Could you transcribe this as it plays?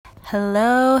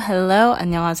Hello,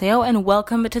 안녕하세요, and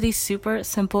welcome to the Super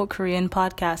Simple Korean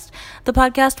podcast, the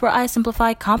podcast where I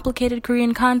simplify complicated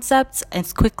Korean concepts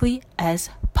as quickly as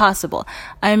possible.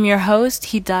 I'm your host,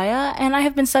 Hidaya, and I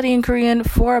have been studying Korean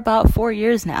for about 4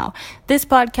 years now. This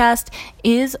podcast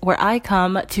is where I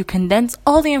come to condense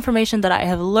all the information that I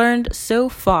have learned so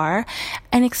far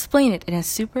and explain it in a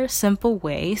super simple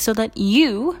way so that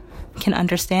you can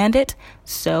understand it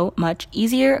so much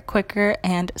easier, quicker,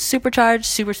 and supercharge,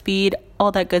 super speed,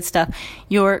 all that good stuff,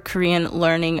 your Korean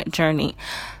learning journey.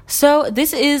 So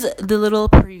this is the little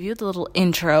preview, the little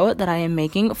intro that I am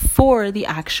making for the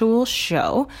actual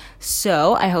show.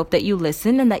 So I hope that you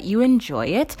listen and that you enjoy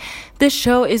it. This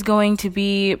show is going to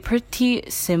be pretty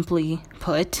simply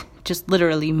put, just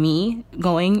literally me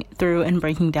going through and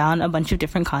breaking down a bunch of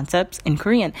different concepts in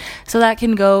Korean. So that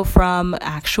can go from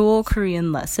actual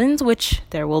Korean lessons, which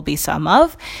there will be some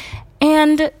of,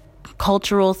 and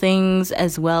cultural things,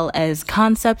 as well as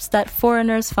concepts that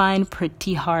foreigners find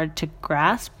pretty hard to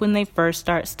grasp when they first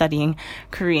start studying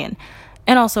Korean.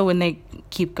 And also when they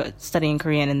keep studying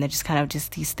Korean and they're just kind of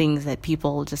just these things that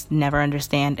people just never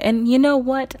understand. And you know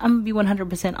what? I'm going to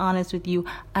be 100% honest with you.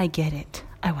 I get it.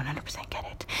 I 100% get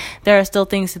it. There are still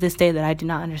things to this day that I do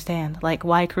not understand, like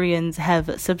why Koreans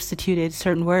have substituted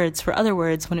certain words for other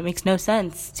words when it makes no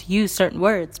sense to use certain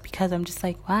words, because I'm just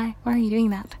like, why? Why are you doing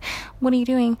that? What are you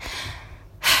doing?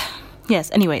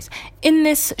 Yes, anyways, in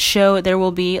this show, there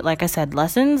will be, like I said,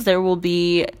 lessons. There will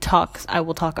be talks. I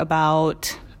will talk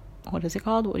about, what is it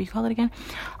called? What do you call it again?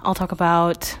 I'll talk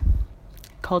about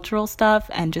cultural stuff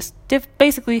and just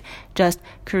basically just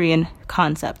Korean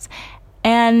concepts.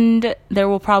 And there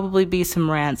will probably be some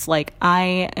rants. Like,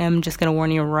 I am just going to warn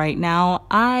you right now,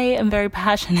 I am very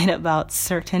passionate about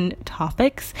certain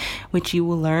topics, which you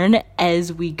will learn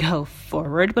as we go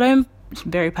forward. But I'm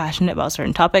very passionate about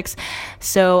certain topics,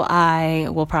 so I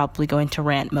will probably go into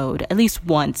rant mode at least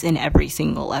once in every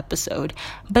single episode.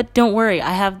 But don't worry,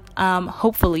 I have,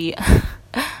 hopefully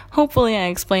I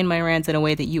explain my rants in a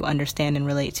way that you understand and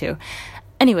relate to.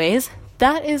 Anyways,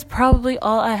 that is probably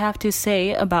all I have to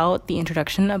say about the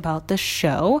introduction, about the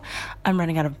show. I'm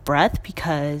running out of breath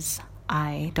because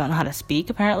I don't know how to speak,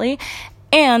 apparently.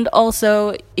 And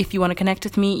also, if you want to connect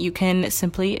with me, you can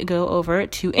simply go over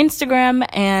to Instagram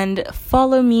and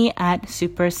follow me at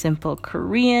Super Simple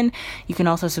Korean. You can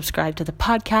also subscribe to the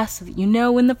podcast so that you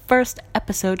know when the first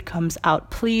episode comes out.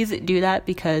 Please do that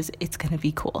because it's going to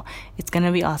be cool. It's going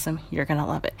to be awesome. You're going to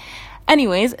love it.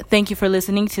 Anyways, thank you for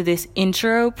listening to this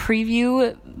intro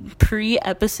preview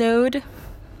pre-episode,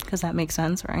 because that makes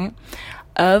sense, right?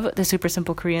 Of the Super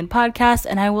Simple Korean podcast,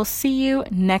 and I will see you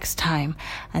next time.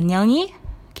 안녕히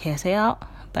계세요.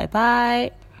 Bye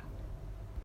bye.